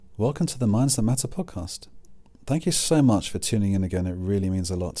Welcome to the Minds That Matter podcast. Thank you so much for tuning in again. It really means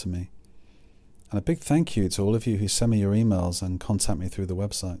a lot to me. And a big thank you to all of you who send me your emails and contact me through the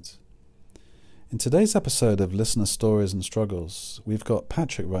website. In today's episode of Listener Stories and Struggles, we've got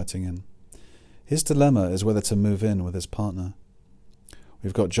Patrick writing in. His dilemma is whether to move in with his partner.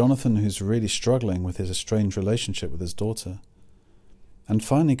 We've got Jonathan, who's really struggling with his estranged relationship with his daughter. And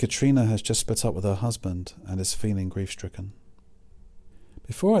finally, Katrina has just split up with her husband and is feeling grief-stricken.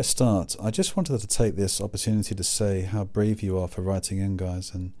 Before I start, I just wanted to take this opportunity to say how brave you are for writing in,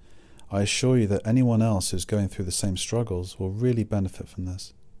 guys, and I assure you that anyone else who's going through the same struggles will really benefit from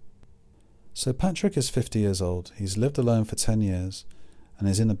this. So Patrick is 50 years old. He's lived alone for 10 years and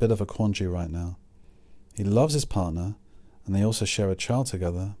is in a bit of a quandary right now. He loves his partner and they also share a child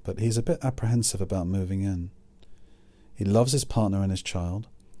together, but he's a bit apprehensive about moving in. He loves his partner and his child,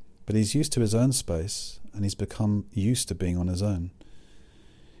 but he's used to his own space and he's become used to being on his own.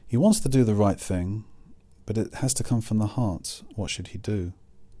 He wants to do the right thing, but it has to come from the heart. What should he do?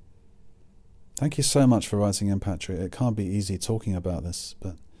 Thank you so much for writing in, Patrick. It can't be easy talking about this,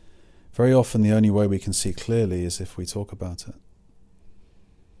 but very often the only way we can see clearly is if we talk about it.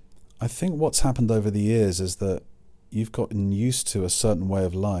 I think what's happened over the years is that you've gotten used to a certain way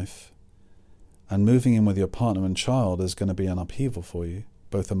of life, and moving in with your partner and child is going to be an upheaval for you,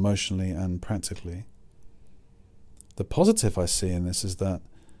 both emotionally and practically. The positive I see in this is that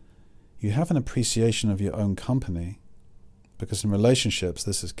you have an appreciation of your own company, because in relationships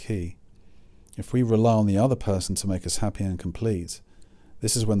this is key. If we rely on the other person to make us happy and complete,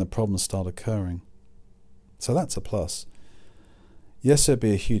 this is when the problems start occurring. So that's a plus. Yes, it'd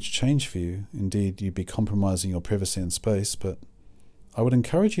be a huge change for you. Indeed, you'd be compromising your privacy and space, but I would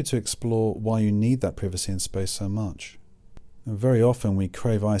encourage you to explore why you need that privacy and space so much. And very often we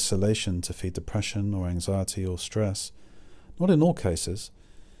crave isolation to feed depression or anxiety or stress. Not in all cases.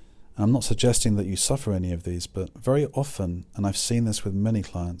 I'm not suggesting that you suffer any of these, but very often, and I've seen this with many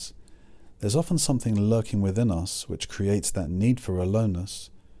clients, there's often something lurking within us which creates that need for aloneness,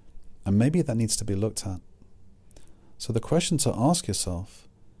 and maybe that needs to be looked at. So the question to ask yourself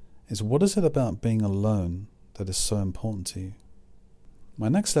is, what is it about being alone that is so important to you? My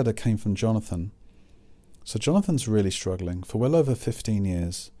next letter came from Jonathan. So Jonathan's really struggling. For well over 15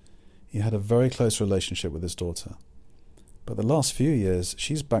 years, he had a very close relationship with his daughter. But the last few years,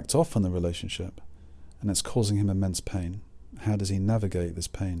 she's backed off from the relationship, and it's causing him immense pain. How does he navigate this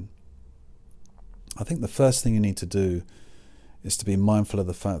pain? I think the first thing you need to do is to be mindful of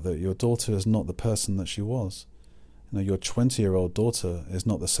the fact that your daughter is not the person that she was. Your 20-year-old daughter is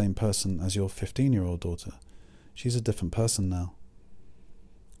not the same person as your 15-year-old daughter. She's a different person now.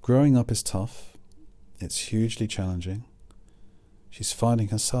 Growing up is tough. It's hugely challenging. She's finding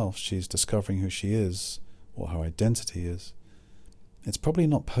herself. She's discovering who she is, what her identity is. It's probably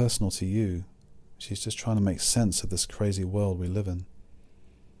not personal to you. She's just trying to make sense of this crazy world we live in.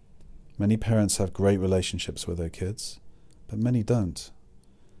 Many parents have great relationships with their kids, but many don't.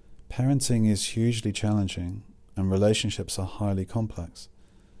 Parenting is hugely challenging, and relationships are highly complex.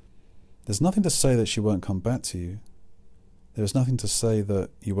 There's nothing to say that she won't come back to you. There is nothing to say that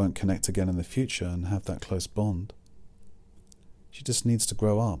you won't connect again in the future and have that close bond. She just needs to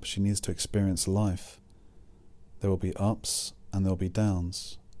grow up. She needs to experience life. There will be ups and there will be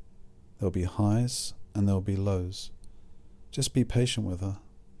downs. There will be highs and there will be lows. Just be patient with her.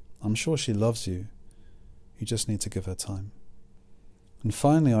 I'm sure she loves you. You just need to give her time. And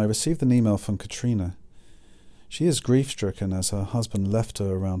finally, I received an email from Katrina. She is grief-stricken as her husband left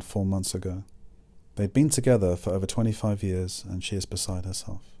her around 4 months ago. They'd been together for over 25 years and she is beside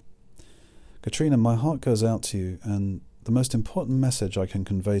herself. Katrina, my heart goes out to you, and the most important message I can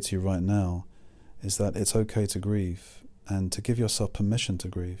convey to you right now is that it's okay to grieve and to give yourself permission to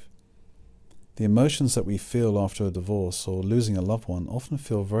grieve. The emotions that we feel after a divorce or losing a loved one often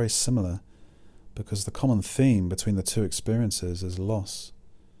feel very similar because the common theme between the two experiences is loss.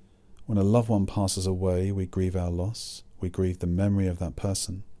 When a loved one passes away, we grieve our loss, we grieve the memory of that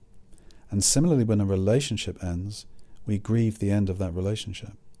person. And similarly, when a relationship ends, we grieve the end of that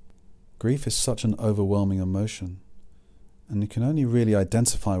relationship. Grief is such an overwhelming emotion, and you can only really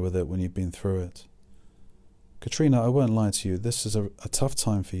identify with it when you've been through it. Katrina, I won't lie to you, this is a tough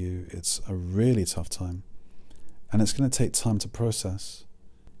time for you. It's a really tough time, and it's going to take time to process.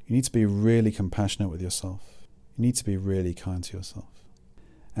 You need to be really compassionate with yourself. You need to be really kind to yourself.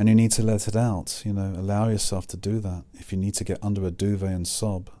 And you need to let it out, allow yourself to do that. If you need to get under a duvet and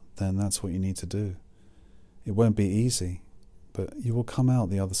sob, then that's what you need to do. It won't be easy, but you will come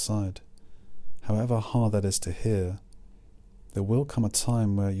out the other side. However hard that is to hear, there will come a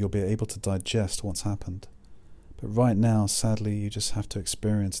time where you'll be able to digest what's happened. But right now, sadly, you just have to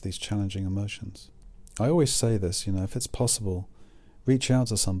experience these challenging emotions. I always say this, if it's possible, reach out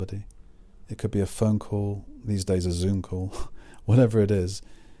to somebody. It could be a phone call, these days a Zoom call, whatever it is.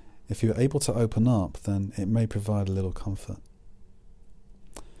 If you're able to open up, then it may provide a little comfort.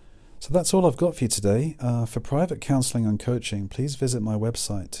 So that's all I've got for you today. For private counselling and coaching, please visit my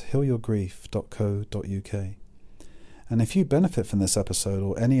website, healyourgrief.co.uk. And if you benefit from this episode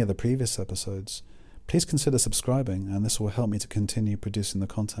or any of the previous episodes, please consider subscribing, and this will help me to continue producing the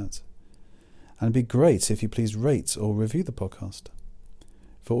content. And it'd be great if you please rate or review the podcast.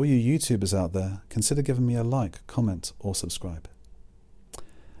 For all you YouTubers out there, consider giving me a like, comment, or subscribe.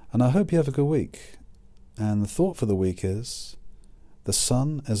 And I hope you have a good week. And the thought for the week is, the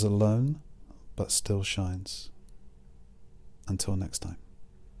sun is alone, but still shines. Until next time.